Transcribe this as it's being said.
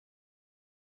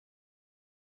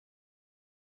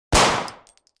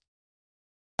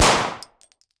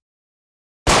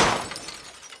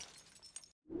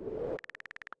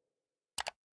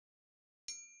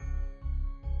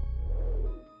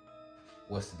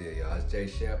What's the deal, y'all? It's Jay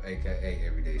Chef, aka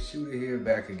Everyday Shooter here,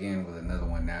 back again with another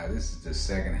one. Now, this is the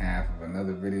second half of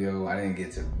another video. I didn't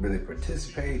get to really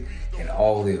participate in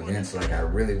all the events like I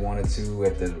really wanted to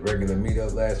at the regular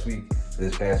meetup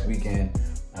this past weekend.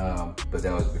 But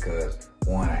that was because,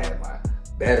 one, I had my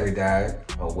battery died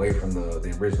away from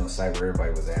the original site where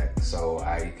everybody was at. So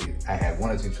I had one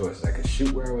or two choices. I could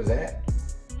shoot where I was at,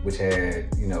 which had,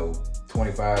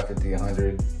 25, 50,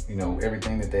 100,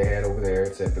 everything that they had over there,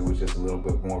 except it was just a little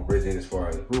bit more rigid as far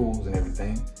as rules and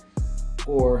everything.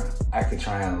 Or I could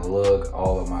try and lug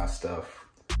all of my stuff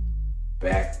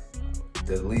back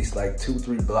at least like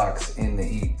 2-3 blocks in the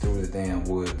heat through the damn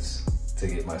woods to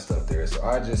get my stuff there. So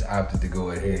I just opted to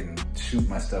go ahead and shoot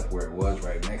my stuff where it was,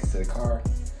 right next to the car.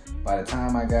 By the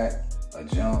time I got a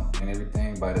jump and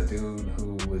everything by the dude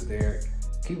who was there,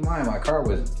 keep in mind my car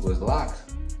was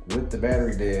locked with the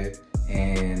battery dead,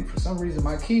 and for some reason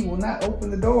my key will not open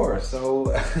the door.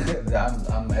 So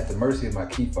I'm at the mercy of my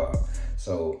key fob.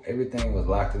 So everything was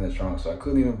locked in the trunk, so I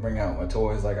couldn't even bring out my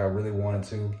toys like I really wanted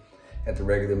to at the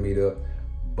regular meetup.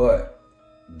 But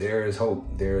there is hope.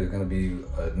 There is gonna be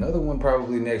another one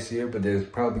probably next year, but there's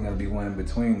probably gonna be one in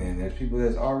between. And there's people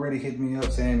that's already hit me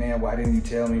up saying, man, why didn't you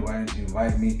tell me? Why didn't you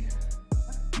invite me?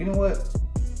 You know what?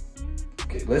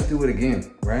 Okay, let's do it again,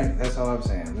 right? That's all I'm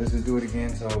saying. Let's just do it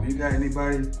again. So if you got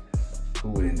anybody who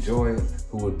would enjoy it,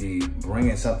 who would be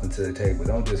bringing something to the table,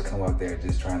 don't just come up there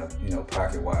just trying to,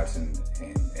 pocket watch and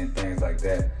things like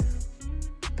that.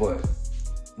 But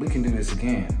we can do this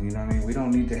again, you know what I mean? We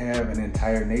don't need to have an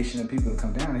entire nation of people to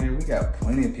come down here. We got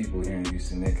plenty of people here in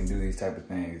Houston that can do these type of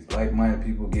things. Like-minded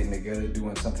people getting together,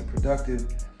 doing something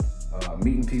productive,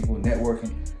 meeting people,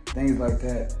 networking, things like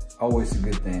that. Always a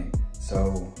good thing.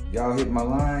 So y'all hit my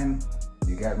line.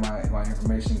 You got my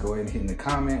information. Go ahead and hit in the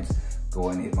comments. Go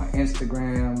ahead and hit my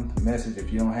Instagram message.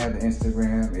 If you don't have the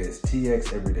Instagram, it's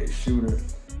TX Everyday Shooter.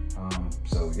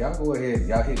 So y'all go ahead.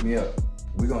 Y'all hit me up.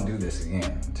 We're gonna do this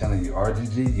again. I'm telling you,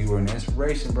 RGG, you were an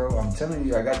inspiration, bro. I'm telling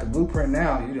you, I got the blueprint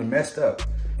now. You done messed up.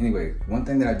 Anyway, one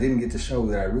thing that I didn't get to show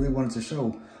that I really wanted to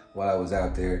show while I was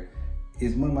out there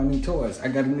is one of my new toys. I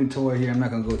got a new toy here. I'm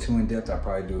not gonna go too in depth. I'll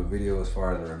probably do a video as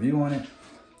far as a review on it.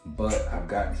 But I've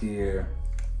got here,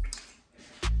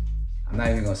 I'm not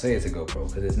even gonna say it's a GoPro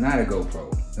because it's not a GoPro.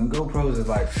 Them GoPros is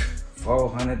like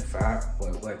 400,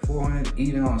 400,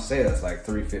 even on sale it's like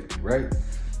 350, right?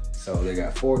 So they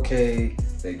got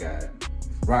 4K, they got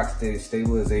Rocksteady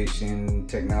stabilization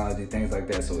technology, things like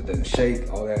that, so it doesn't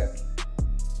shake, all that.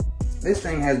 This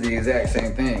thing has the exact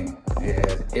same thing. It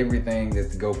has everything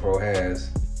that the GoPro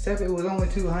has, except it was only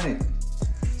 200.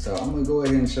 So I'm gonna go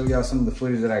ahead and show y'all some of the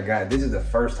footage that I got. This is the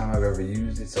first time I've ever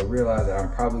used it, so realize that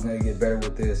I'm probably gonna get better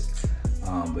with this.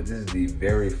 But this is the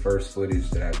very first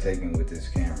footage that I've taken with this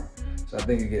camera. So I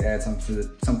think it could add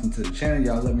something to the channel.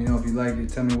 Y'all let me know if you like it.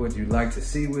 Tell me what you'd like to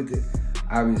see with it.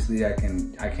 Obviously, I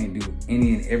can't do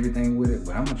any and everything with it,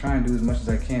 but I'm gonna try and do as much as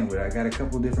I can with it. I got a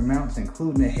couple different mounts,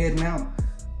 including the head mount.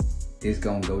 It's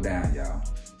gonna go down, y'all.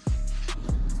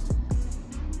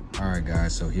 All right,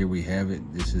 guys, so here we have it.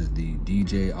 This is the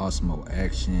DJ Osmo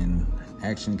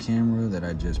action camera that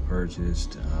I just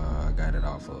purchased. I got it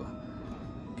off of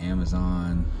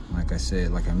Amazon. Like I said,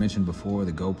 like I mentioned before,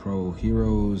 the GoPro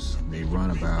Heroes, they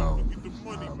run about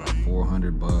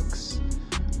 400 bucks.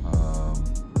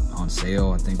 On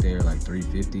sale, I think they're like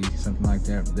 350, something like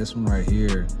that. But this one right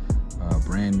here,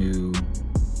 brand new,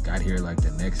 got here like the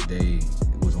next day.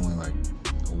 It was only like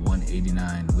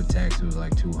 189 with tax. It was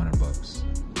like 200 bucks.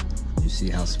 You see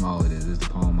how small it is. It's the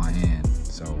palm of my hand.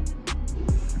 So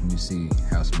you see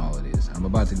how small it is. I'm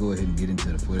about to go ahead and get into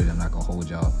the footage. I'm not gonna hold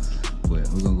y'all, but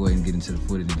we're gonna go ahead and get into the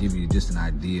footage and give you just an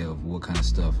idea of what kind of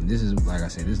stuff. And this is, like I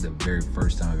said, this is the very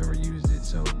first time I've ever used it.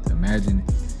 So imagine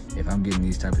if I'm getting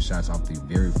these type of shots off the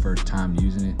very first time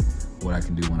using it, what I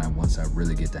can do once I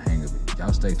really get the hang of it.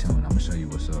 Y'all stay tuned. I'm gonna show you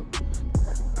what's up.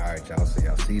 All right, y'all. So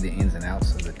y'all see the ins and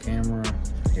outs of the camera.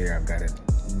 Here I've got it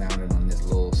mounted on this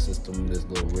little system, this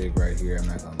little rig right here. I'm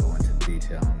not gonna go into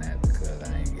detail on that because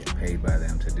I ain't getting paid by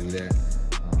them to do that.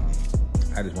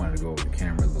 I just wanted to go over the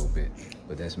camera a little bit,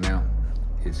 but this mount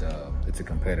is it's a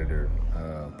competitor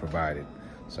provided.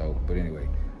 So, but anyway,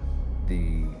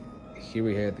 here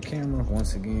we had the camera.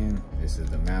 Once again, this is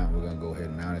the mount. We're gonna go ahead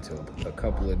and mount it to a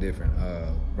couple of different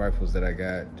rifles that I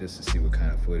got, just to see what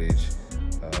kind of footage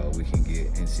we can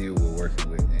get and see what we're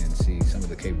working with and see some of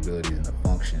the capabilities and the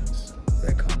functions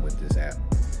that come with this app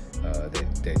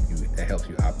that helps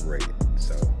you operate it.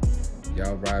 So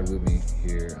y'all ride with me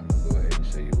here. I'm gonna go ahead and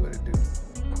show you what it do.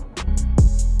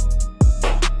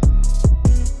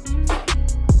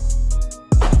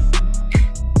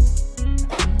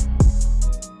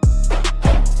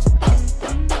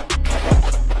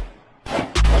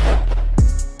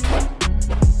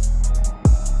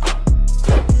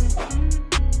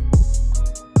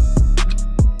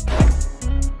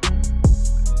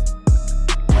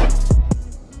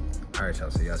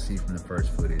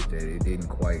 didn't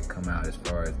quite come out as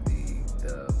far as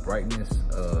the brightness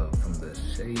from the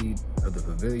shade of the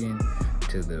pavilion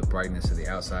to the brightness of the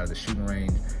outside of the shooting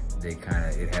range.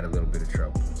 It had a little bit of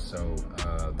trouble. So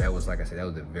that was, like I said, that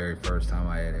was the very first time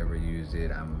I had ever used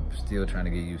it. I'm still trying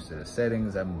to get used to the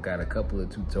settings. I've got a couple of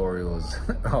tutorials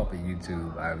off of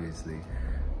YouTube, obviously.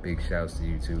 Big shouts to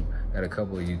YouTube. Got a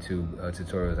couple of YouTube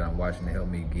tutorials I'm watching to help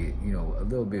me get, you know, a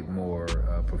little bit more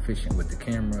proficient with the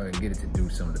camera and get it to do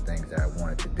some of the things that I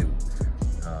want it to do.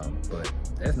 But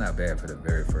that's not bad for the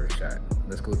very first shot.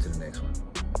 Let's go to the next one.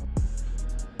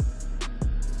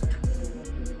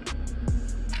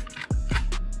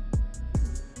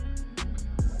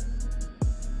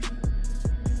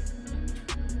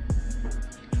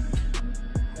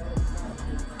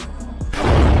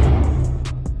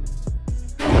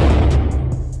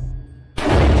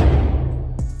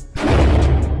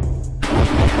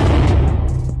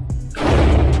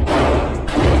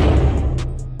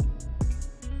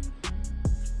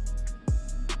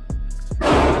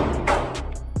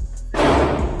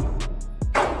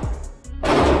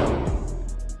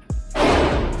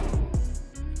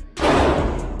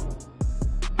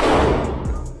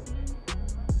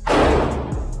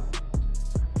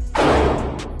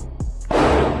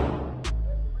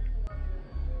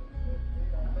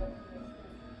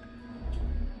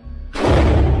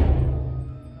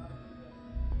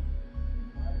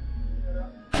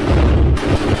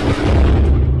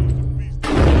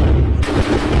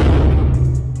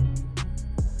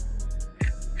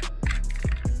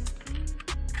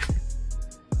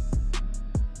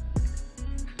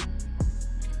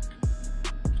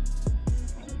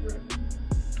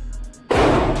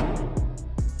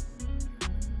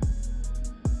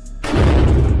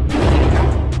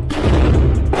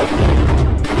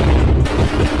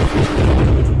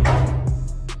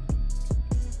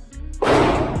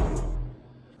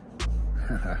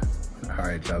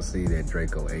 Alright, y'all see that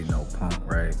Draco ain't no punk,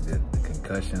 right? The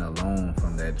concussion alone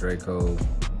from that Draco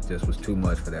just was too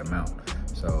much for that mount.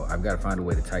 So I've got to find a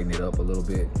way to tighten it up a little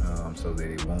bit so that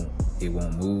it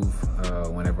won't move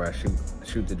whenever I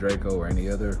shoot the Draco or any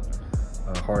other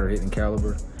harder hitting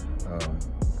caliber.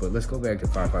 But let's go back to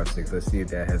 5.56. Let's see if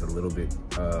that has a little bit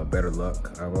better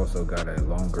luck. I've also got a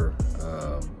longer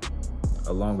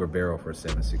barrel for a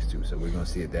 7.62, so we're gonna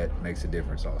see if that makes a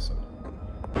difference also.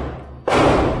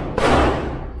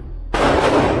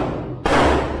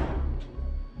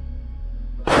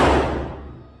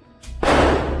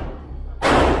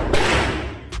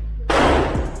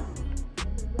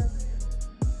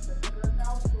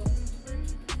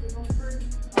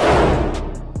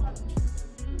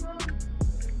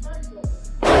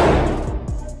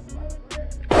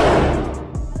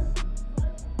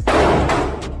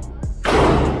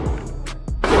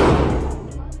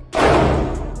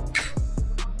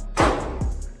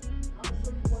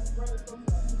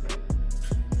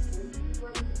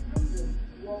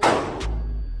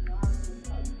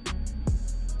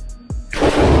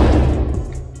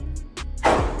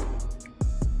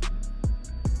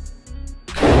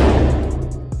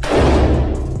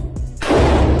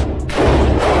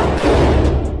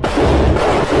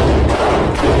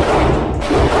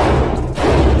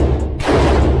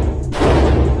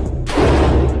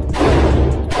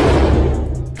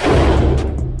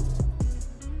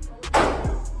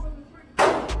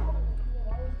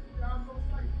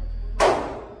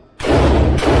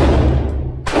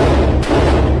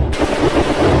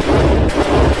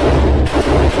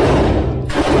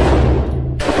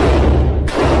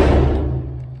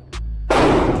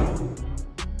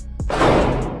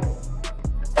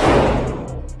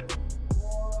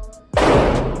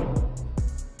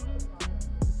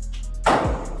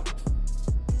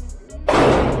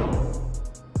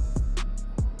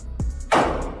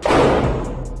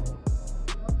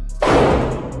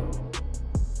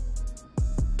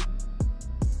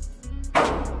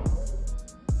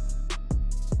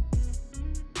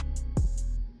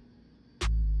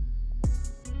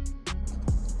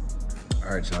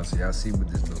 All right, y'all, so y'all see what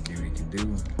this little beauty can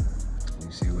do.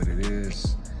 You see what it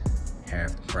is.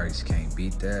 Half the price, can't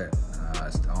beat that.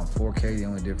 It's on 4K. The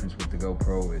only difference with the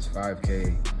GoPro is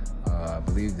 5K. I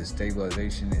believe the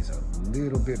stabilization is a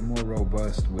little bit more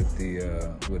robust with the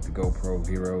GoPro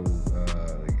Hero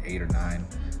like 8 or 9.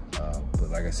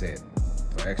 But like I said,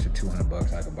 for extra 200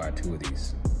 bucks, I could buy 2 of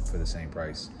these for the same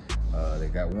price. They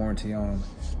got warranty on them.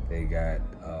 They got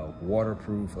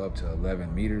waterproof up to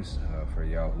 11 meters. For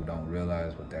y'all who don't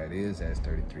realize what that is, that's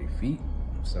 33 feet.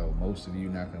 So most of you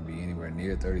not gonna be anywhere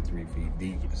near 33 feet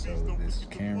deep. So this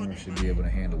camera should be able to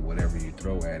handle whatever you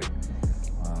throw at it.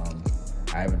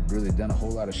 I haven't really done a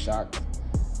whole lot of shock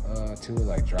to it,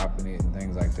 like dropping it and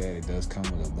things like that. It does come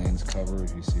with a lens cover.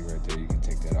 If you see right there, you can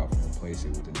take that off and replace it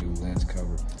with a new lens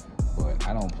cover. But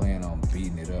I don't plan on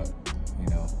beating it up, you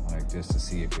know, like just to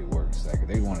see if it works. Like if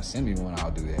they want to send me one,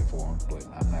 I'll do that for them. But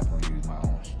I'm not going to use my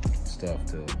own stuff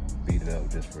to beat it up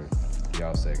just for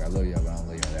y'all's sake. I love y'all, but I don't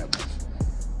love y'all that much.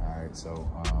 All right, so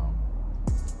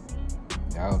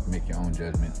y'all make your own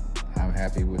judgment. I'm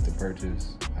happy with the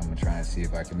purchase. I'm gonna try and see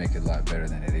if I can make it a lot better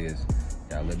than it is.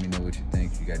 Y'all let me know what you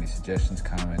think. If you got any suggestions,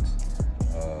 comments,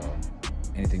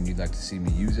 anything you'd like to see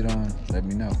me use it on, let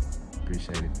me know.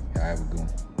 Appreciate it. Y'all have a good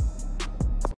one.